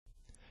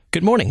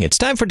Good morning. It's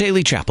time for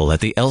Daily Chapel at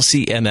the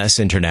LCMS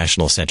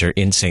International Center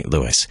in St.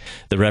 Louis.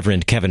 The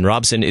Reverend Kevin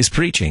Robson is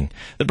preaching.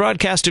 The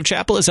broadcast of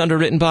chapel is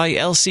underwritten by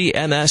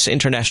LCMS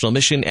International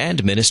Mission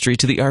and Ministry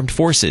to the Armed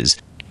Forces.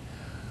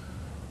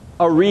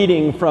 A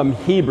reading from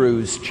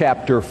Hebrews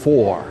chapter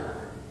 4.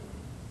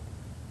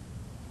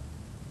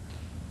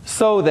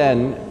 So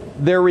then,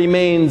 there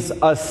remains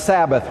a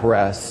Sabbath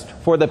rest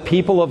for the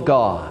people of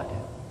God.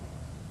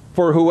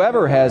 For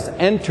whoever has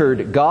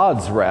entered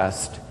God's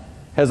rest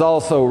has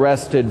also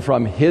rested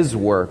from his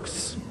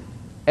works,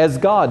 as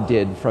God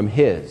did from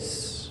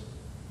his.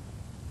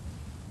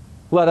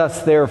 Let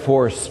us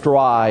therefore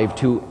strive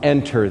to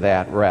enter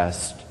that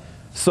rest,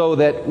 so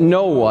that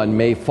no one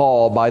may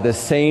fall by the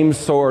same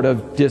sort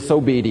of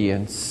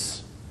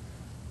disobedience.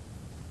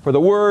 For the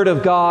Word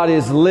of God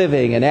is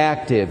living and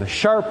active,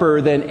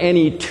 sharper than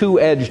any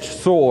two-edged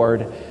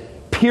sword,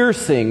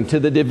 piercing to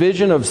the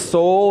division of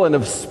soul and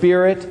of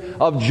spirit,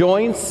 of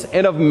joints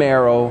and of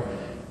marrow,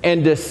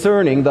 and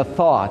discerning the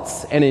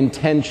thoughts and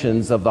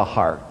intentions of the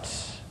heart.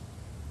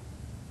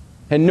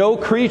 And no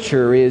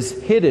creature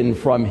is hidden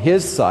from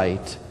his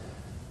sight,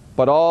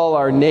 but all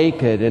are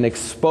naked and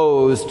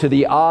exposed to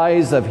the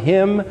eyes of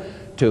him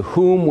to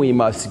whom we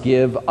must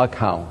give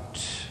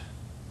account.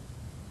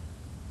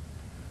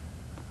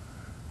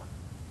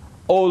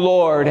 O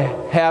Lord,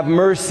 have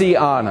mercy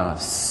on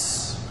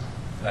us.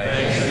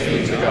 Thanks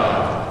be to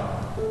God.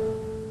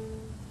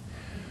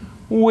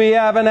 We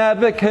have an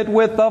advocate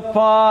with the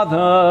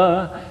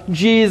Father.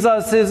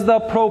 Jesus is the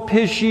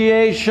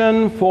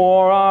propitiation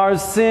for our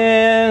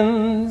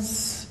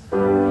sins. He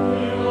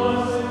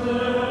was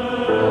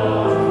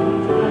delivered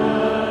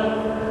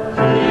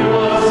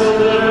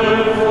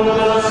from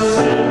the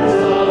sins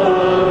of the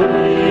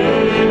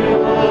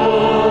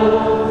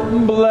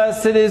people.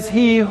 Blessed is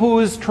he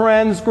whose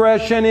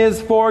transgression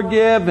is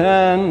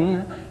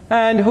forgiven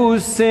and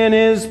whose sin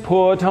is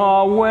put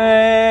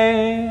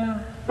away.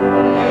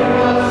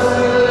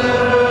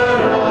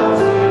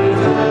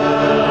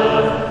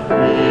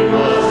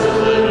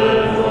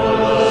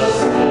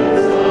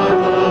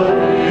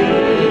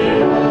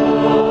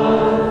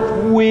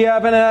 We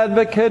have an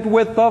advocate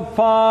with the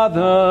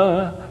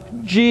Father.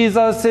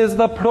 Jesus is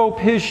the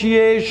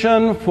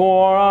propitiation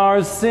for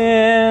our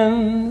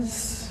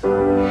sins. He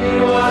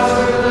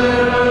was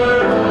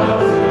delivered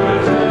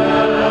unto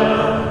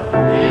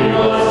death. He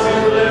was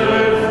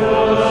delivered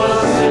for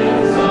the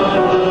sins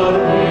of the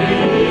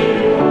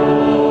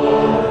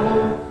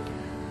people.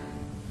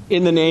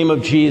 In the name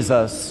of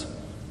Jesus,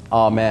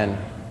 amen.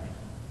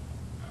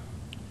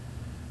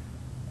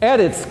 At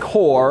its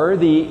core,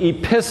 the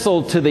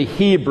Epistle to the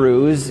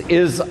Hebrews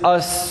is a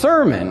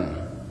sermon,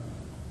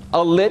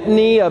 a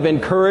litany of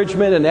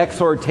encouragement and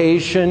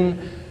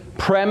exhortation,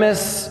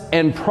 premise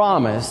and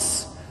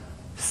promise,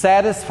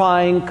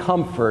 satisfying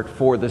comfort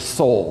for the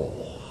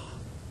soul.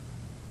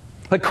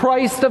 The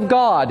Christ of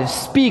God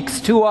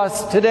speaks to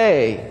us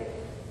today.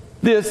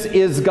 This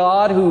is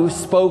God who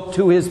spoke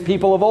to his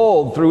people of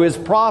old through his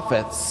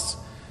prophets.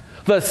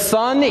 The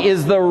Son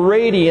is the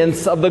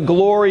radiance of the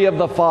glory of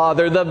the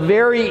Father, the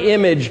very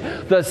image,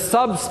 the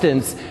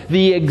substance,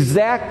 the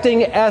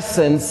exacting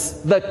essence,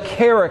 the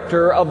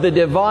character of the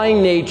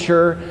divine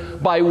nature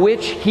by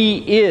which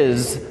he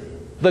is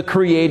the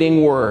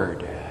creating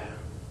Word.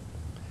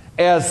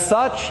 As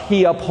such,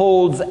 he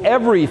upholds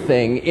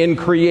everything in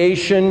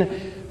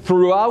creation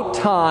throughout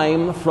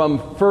time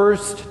from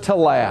first to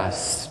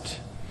last.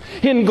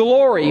 In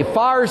glory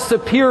far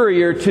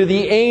superior to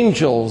the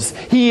angels,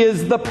 he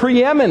is the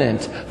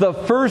preeminent, the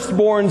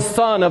firstborn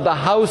son of the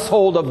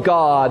household of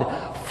God,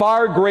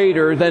 far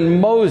greater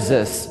than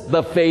Moses,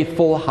 the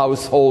faithful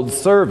household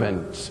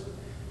servant.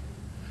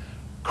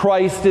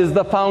 Christ is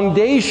the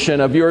foundation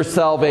of your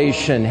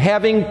salvation,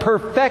 having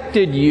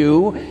perfected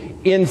you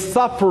in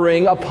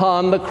suffering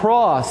upon the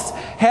cross,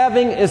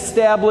 having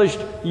established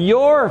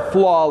your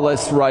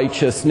flawless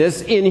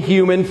righteousness in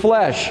human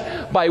flesh,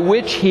 by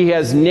which he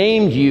has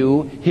named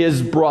you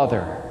his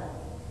brother.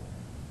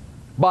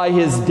 By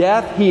his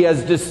death he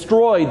has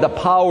destroyed the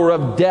power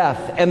of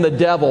death and the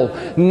devil.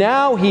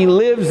 Now he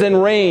lives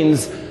and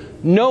reigns,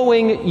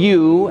 knowing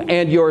you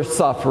and your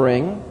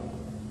suffering,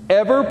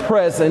 ever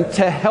present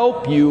to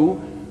help you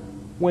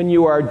when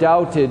you are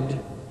doubted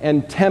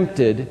and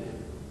tempted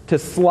to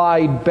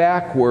slide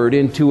backward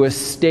into a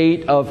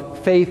state of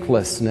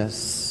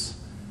faithlessness,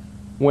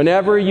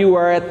 whenever you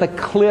are at the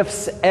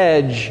cliff's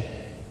edge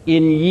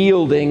in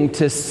yielding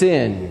to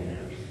sin.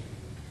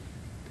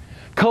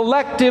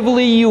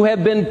 Collectively, you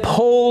have been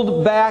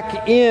pulled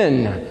back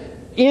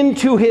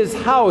into his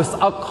house,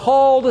 a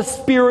called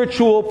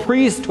spiritual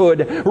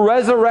priesthood,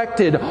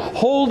 resurrected,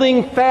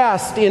 holding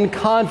fast in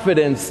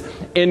confidence,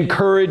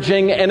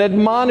 encouraging and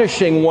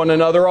admonishing one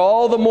another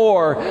all the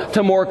more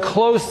to more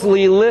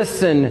closely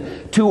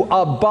listen, to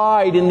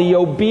abide in the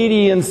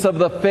obedience of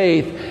the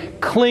faith,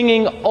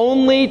 clinging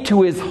only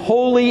to his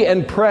holy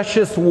and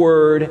precious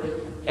word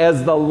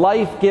as the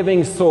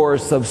life-giving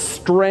source of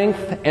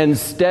strength and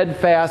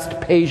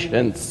steadfast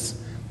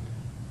patience,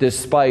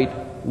 despite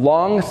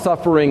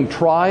long-suffering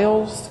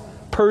trials,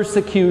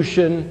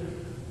 persecution,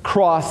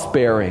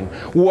 cross-bearing,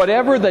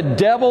 whatever the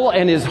devil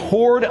and his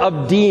horde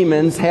of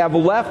demons have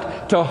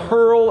left to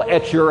hurl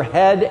at your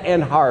head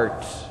and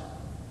heart.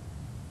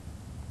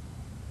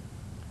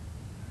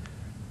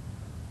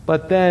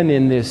 But then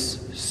in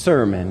this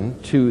sermon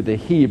to the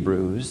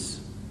Hebrews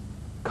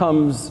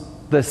comes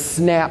the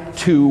snap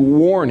to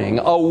warning,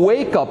 a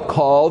wake-up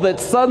call that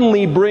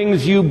suddenly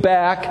brings you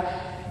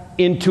back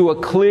into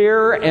a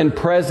clear and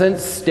present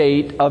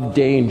state of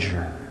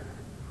danger.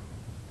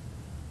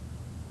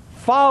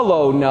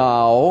 Follow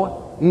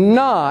now,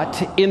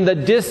 not in the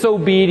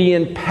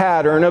disobedient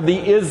pattern of the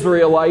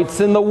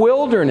Israelites in the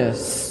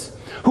wilderness,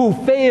 who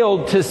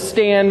failed to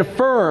stand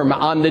firm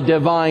on the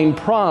divine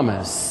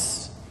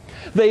promise.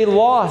 They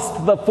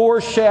lost the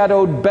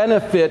foreshadowed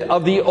benefit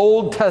of the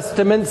Old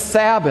Testament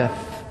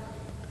Sabbath.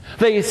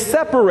 They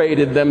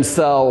separated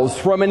themselves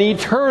from an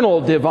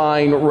eternal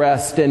divine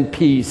rest and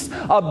peace,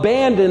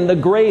 abandoned the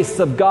grace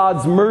of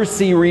God's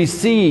mercy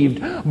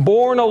received,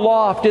 borne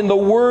aloft in the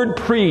word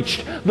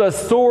preached, the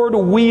sword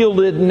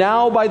wielded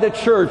now by the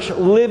church,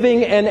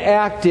 living and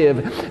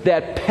active,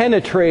 that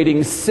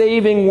penetrating,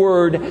 saving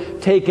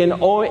word taken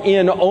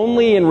in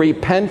only in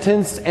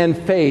repentance and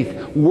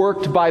faith,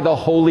 worked by the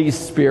Holy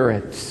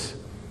Spirit.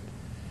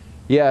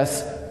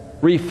 Yes,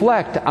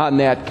 reflect on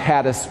that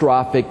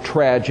catastrophic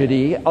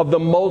tragedy of the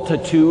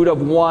multitude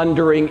of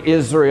wandering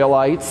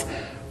Israelites,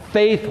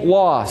 faith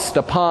lost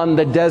upon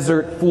the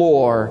desert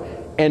floor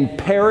and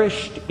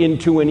perished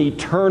into an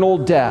eternal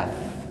death.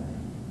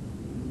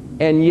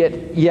 And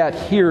yet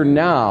hear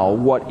now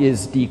what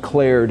is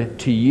declared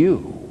to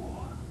you.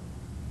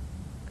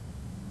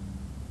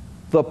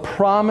 The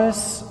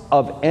promise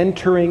of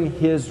entering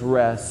his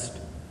rest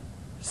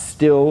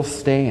still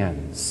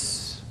stands.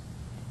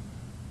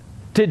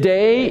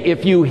 Today,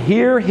 if you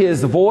hear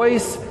his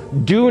voice,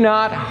 do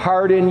not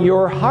harden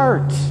your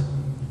heart.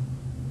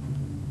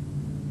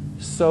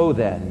 So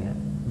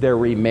then, there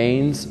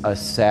remains a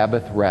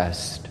Sabbath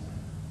rest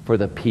for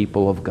the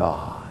people of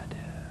God.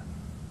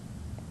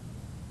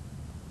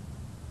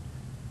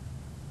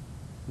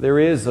 There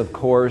is, of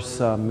course,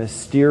 a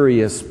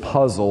mysterious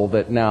puzzle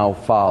that now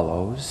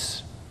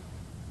follows,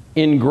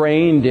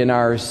 ingrained in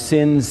our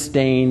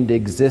sin-stained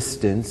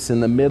existence in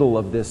the middle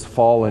of this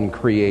fallen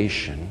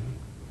creation.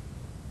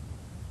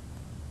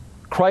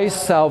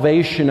 Christ's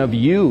salvation of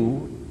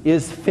you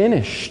is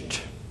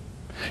finished.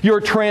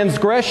 Your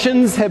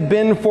transgressions have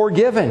been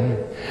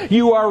forgiven.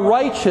 You are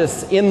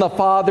righteous in the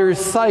Father's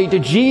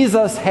sight.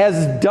 Jesus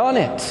has done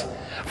it.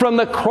 From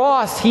the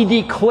cross, he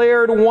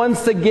declared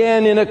once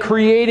again in a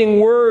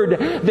creating word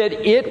that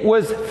it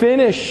was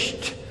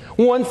finished.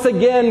 Once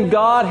again,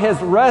 God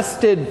has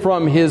rested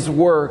from his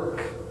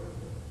work.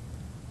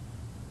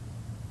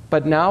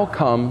 But now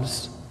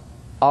comes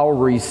our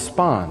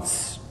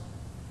response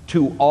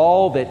to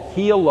all that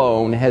he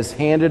alone has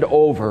handed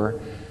over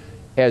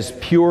as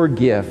pure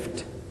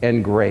gift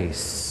and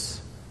grace.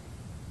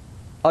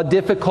 A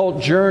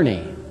difficult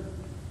journey,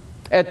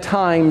 at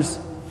times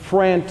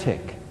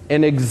frantic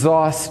and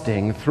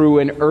exhausting through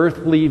an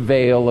earthly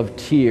veil of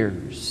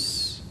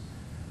tears.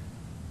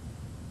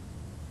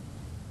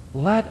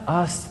 Let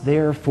us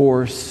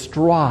therefore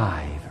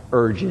strive,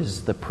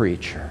 urges the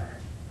preacher.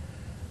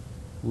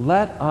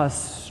 Let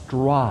us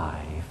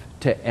strive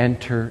to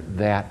enter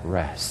that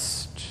rest.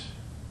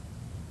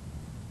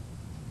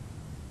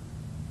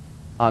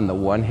 On the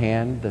one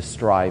hand, the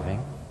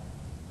striving.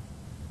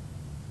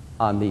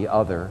 On the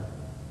other,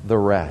 the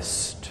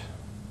rest.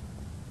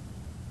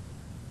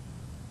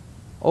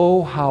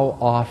 Oh, how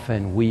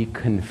often we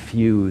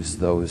confuse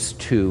those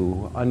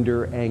two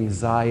under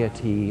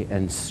anxiety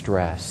and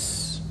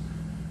stress.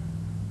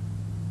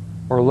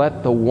 Or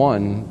let the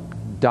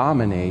one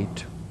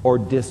dominate or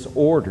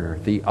disorder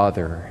the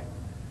other,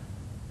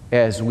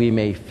 as we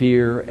may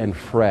fear and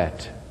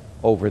fret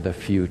over the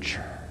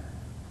future.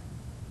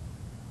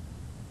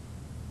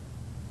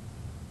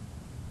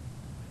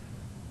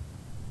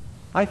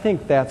 I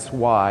think that's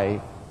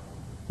why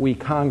we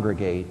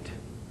congregate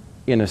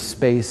in a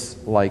space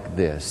like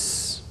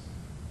this,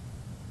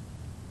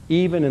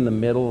 even in the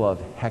middle of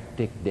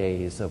hectic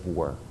days of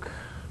work.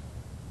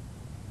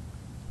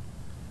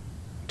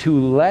 To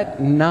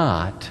let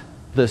not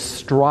the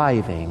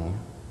striving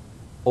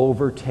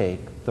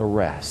overtake the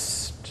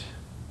rest.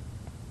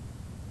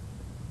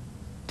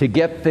 To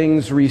get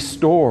things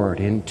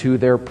restored into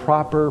their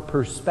proper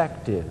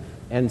perspective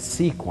and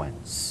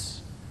sequence.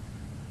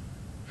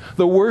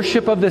 The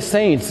worship of the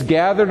saints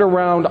gathered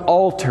around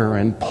altar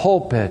and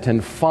pulpit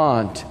and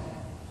font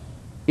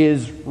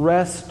is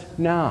rest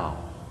now.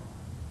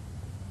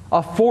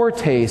 A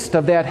foretaste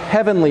of that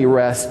heavenly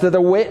rest that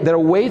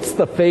awaits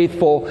the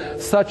faithful,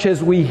 such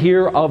as we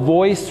hear a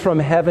voice from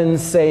heaven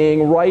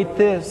saying, "Write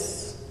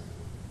this,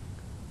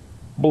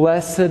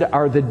 blessed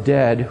are the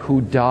dead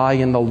who die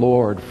in the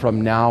Lord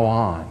from now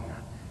on.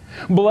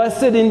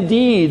 Blessed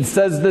indeed,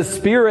 says the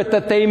Spirit,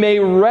 that they may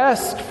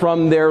rest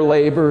from their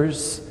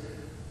labors,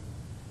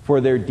 for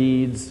their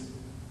deeds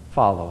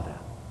follow them."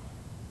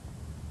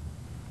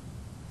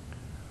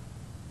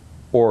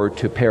 or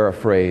to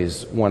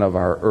paraphrase one of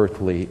our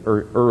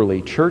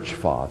early church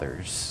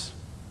fathers,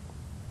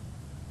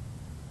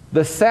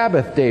 the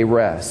Sabbath day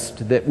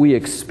rest that we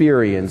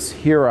experience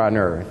here on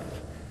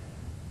earth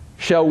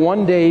shall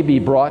one day be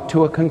brought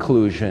to a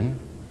conclusion,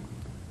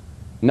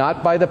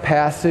 not by the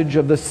passage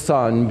of the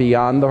sun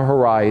beyond the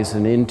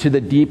horizon into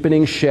the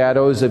deepening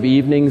shadows of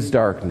evening's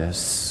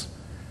darkness,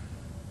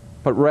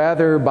 but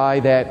rather by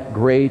that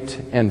great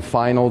and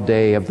final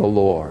day of the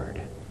Lord,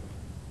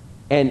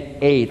 an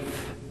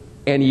eighth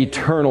and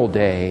eternal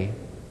day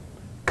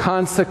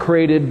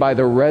consecrated by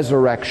the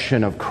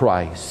resurrection of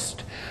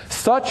Christ.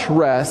 Such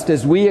rest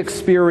as we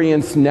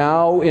experience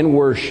now in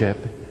worship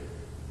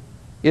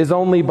is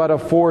only but a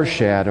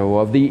foreshadow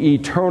of the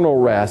eternal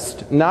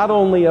rest, not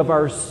only of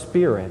our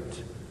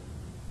spirit,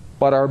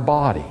 but our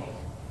body.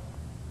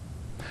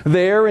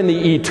 There in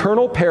the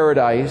eternal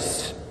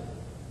paradise,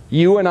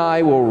 you and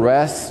I will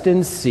rest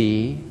and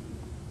see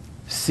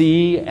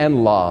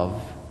and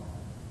love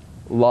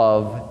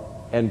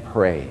and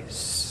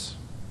praise.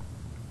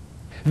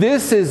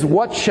 This is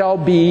what shall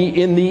be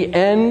in the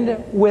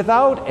end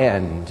without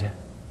end.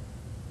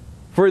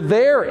 For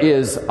there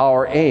is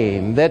our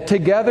aim, that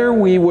together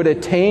we would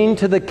attain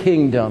to the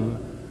kingdom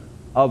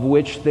of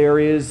which there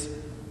is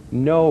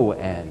no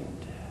end.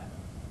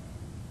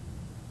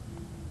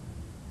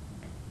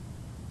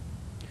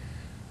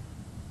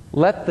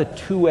 Let the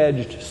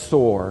two-edged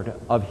sword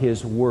of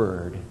His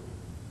Word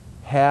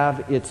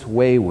have its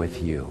way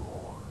with you.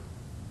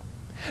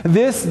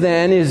 This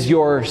then is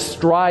your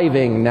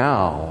striving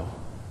now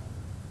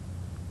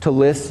to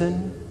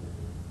listen,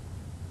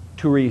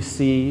 to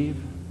receive,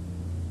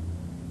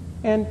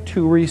 and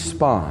to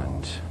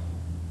respond.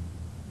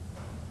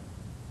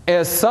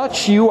 As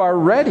such, you are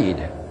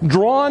readied,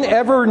 drawn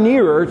ever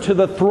nearer to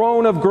the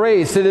throne of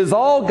grace. It is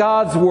all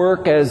God's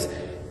work as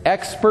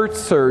expert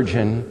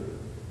surgeon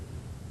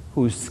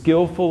who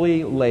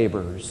skillfully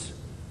labors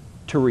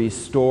to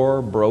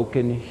restore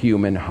broken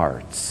human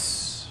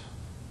hearts.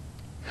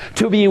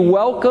 To be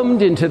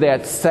welcomed into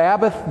that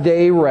Sabbath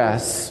day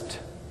rest,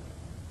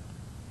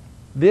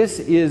 this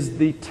is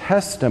the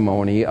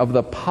testimony of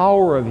the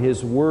power of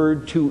His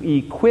Word to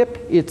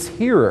equip its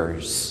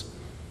hearers,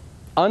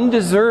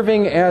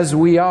 undeserving as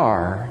we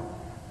are,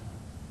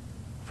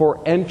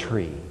 for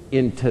entry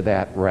into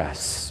that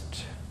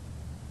rest.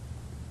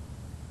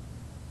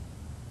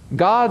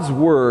 God's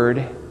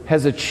Word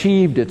has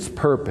achieved its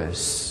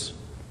purpose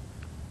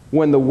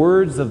when the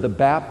words of the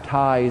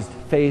baptized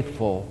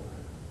faithful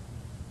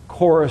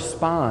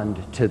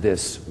correspond to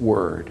this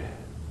Word.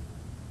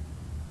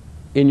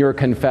 In your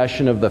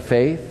confession of the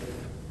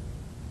faith,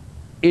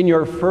 in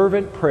your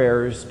fervent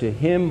prayers to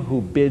Him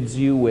who bids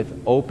you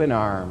with open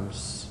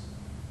arms,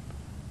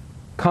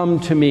 "Come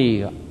to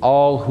me,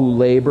 all who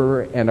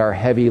labor and are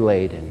heavy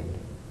laden,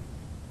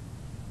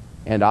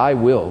 and I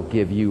will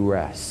give you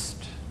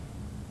rest."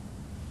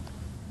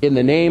 In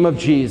the name of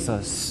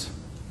Jesus,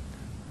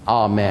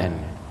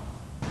 amen.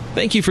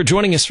 Thank you for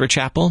joining us for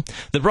Chapel.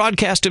 The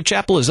broadcast of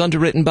Chapel is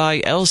underwritten by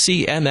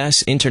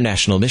LCMS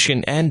International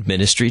Mission and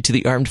Ministry to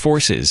the Armed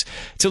Forces.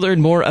 To learn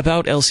more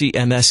about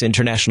LCMS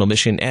International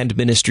Mission and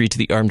Ministry to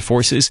the Armed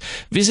Forces,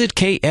 visit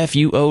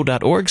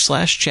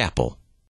kfuo.org/chapel.